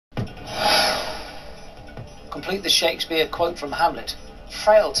Complete the Shakespeare quote from Hamlet.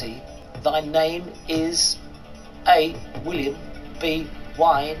 Frailty, thy name is A. William, B.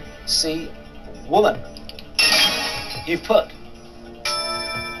 Wine, C. Woman. You've put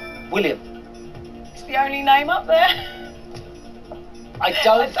William. It's the only name up there. I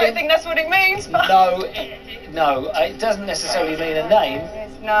don't think that's what it means. But... No, it doesn't necessarily mean a name.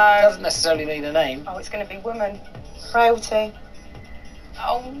 No. It doesn't necessarily mean a name. Oh, it's going to be woman. Frailty.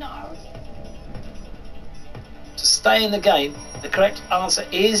 Oh, no. To stay in the game, the correct answer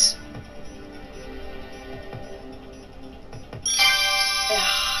is...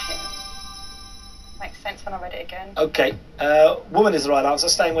 Makes sense when I read it again. Okay, woman is the right answer,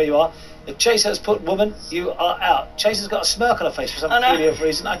 staying where you are. If Chaser has put woman, you are out. Chaser's got a smirk on her face for some peculiar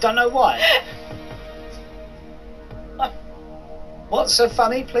reason. I don't know why. What's so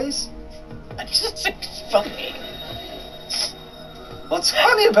funny, please? It's funny. What's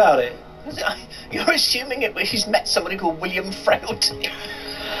funny about it? You're assuming he's met somebody called William Frailty.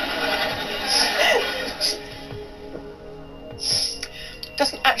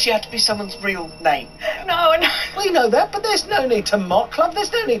 Doesn't actually have to be someone's real name. No. We know that, but there's no need to mock, love.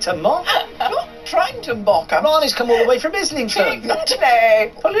 There's no need to mock. I'm not trying to mock. Ronnie's come all the way from Islington. Not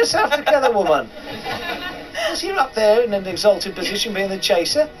today. Pull yourself together, woman. Because you're up there in an exalted position being the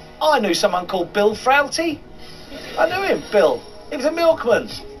chaser. I knew someone called Bill Frailty. I knew him, Bill. He was a milkman.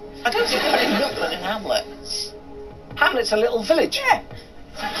 I don't think there are any milkmen in Hamlet. Hamlet's a little village. Yeah.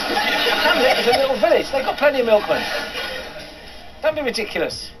 Hamlet is a little village. They've got plenty of milkmen. Don't be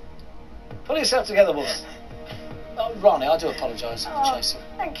ridiculous. Pull yourself together, woman. Oh, Ronnie, I do apologise for the chaser.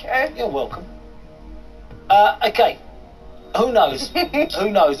 Thank you. You're welcome. Okay. Who knows? Who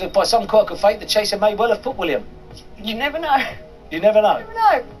knows? That by some quirk of fate, the chaser may well have put William. You never know. You never know. You never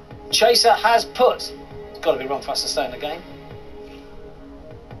know. Chaser has put. It's got to be wrong for us to stay in the game.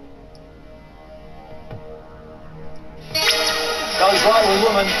 Goes right with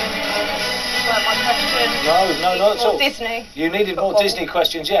woman. My question. No, not at all. Disney. You needed more Disney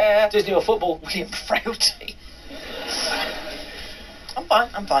questions, yeah. Disney or football. William Frailty.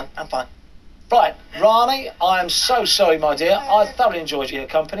 I'm fine. Right, Rani, I am so sorry, my dear. I thoroughly enjoyed your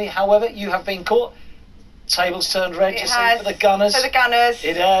company. However, you have been caught. Tables turned red, you see, for the Gunners. For the Gunners.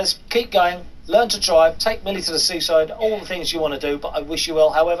 It has. Keep going. Learn to drive. Take Millie to the seaside. All the things you want to do, but I wish you well.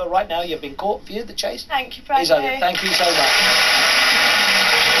 However, right now, you've been caught. For you, the chase Thank you, Bradley. is over. Thank you so much.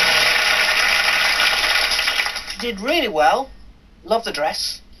 Did really well. Love the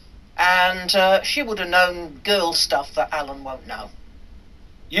dress. And she would have known girl stuff that Alan won't know.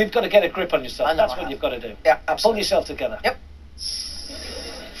 You've got to get a grip on yourself. I know That's I what have. you've got to do. Yeah, absolutely. Pull yourself together. Yep.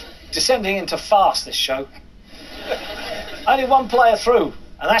 Descending into fast, this show. Only one player through,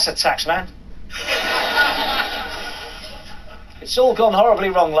 and that's a tax man. It's all gone horribly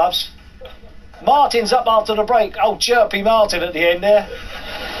wrong, loves. Martin's up after the break. Oh, chirpy Martin at the end there.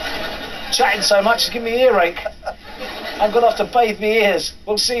 Chatting so much, it's giving me earache. I've got off to bathe my ears.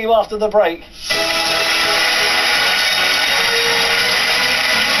 We'll see you after the break.